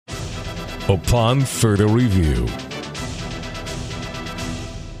upon further review.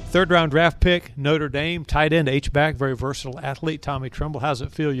 Third-round draft pick, Notre Dame, tight end, H-back, very versatile athlete, Tommy Tremble. How's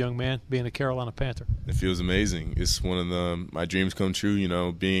it feel, young man, being a Carolina Panther? It feels amazing. It's one of my dreams come true,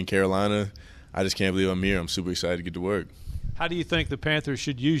 being in Carolina. I just can't believe I'm here. I'm super excited to get to work. How do you think the Panthers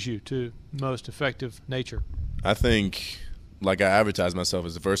should use you to most effective nature? I think, like I advertise myself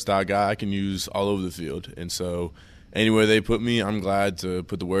as a versatile guy, I can use all over the field. And so anywhere they put me, I'm glad to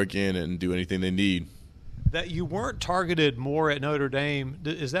put the work in and do anything they need. That you weren't targeted more at Notre Dame,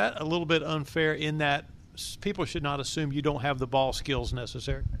 is that a little bit unfair in that people should not assume you don't have the ball skills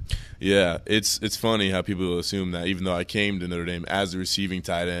necessary? Yeah, it's funny how people assume that, even though I came to Notre Dame as a receiving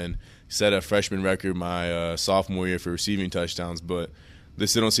tight end, set a freshman record my sophomore year for receiving touchdowns, but they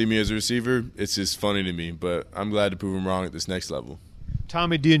still don't see me as a receiver. It's just funny to me, but I'm glad to prove them wrong at this next level.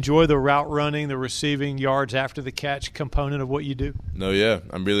 Tommy, do you enjoy the route running, the receiving yards after the catch component of what you do? No, yeah.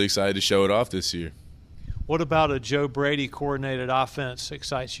 I'm really excited to show it off this year. What about a Joe Brady coordinated offense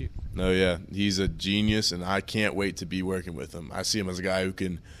excites you? No, yeah. He's a genius, and I can't wait to be working with him. I see him as a guy who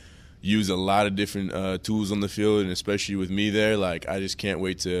can use a lot of different tools on the field, and especially with me there, I just can't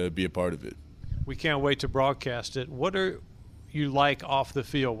wait to be a part of it. We can't wait to broadcast it. What are you like off the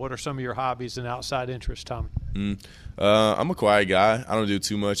field? What are some of your hobbies and outside interests, Tommy? I'm a quiet guy. I don't do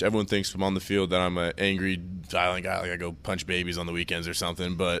too much. Everyone thinks from on the field that I'm an angry, violent guy, like I go punch babies on the weekends or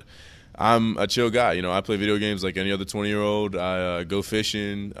something, but I'm a chill guy. I play video games like any other 20-year-old. I go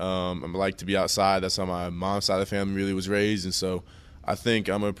fishing. I like to be outside. That's how my mom's side of the family really was raised, and so I think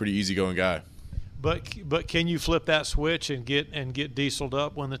I'm a pretty easygoing guy. But can you flip that switch and get dieseled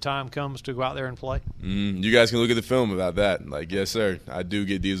up when the time comes to go out there and play? You guys can look at the film about that. Yes, sir. I do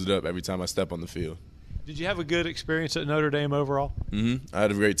get dieseled up every time I step on the field. Did you have a good experience at Notre Dame overall? I had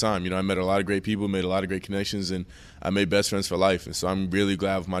a great time. I met a lot of great people, made a lot of great connections, and I made best friends for life. And so I'm really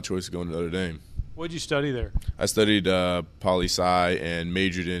glad with my choice of going to Notre Dame. What did you study there? I studied poli-sci and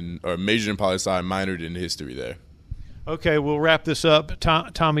majored in poli-sci and minored in history there. Okay, we'll wrap this up.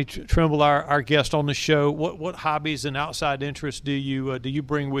 Tommy Tremble, our guest on the show. What hobbies and outside interests do you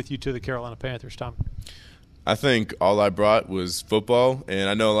bring with you to the Carolina Panthers, Tommy? I think all I brought was football, and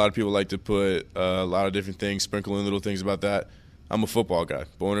I know a lot of people like to put a lot of different things, sprinkle in little things about that. I'm a football guy,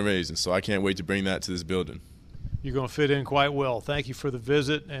 born and raised, and so I can't wait to bring that to this building. You're going to fit in quite well. Thank you for the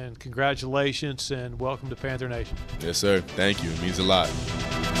visit, and congratulations, and welcome to Panther Nation. Yes, sir. Thank you. It means a lot.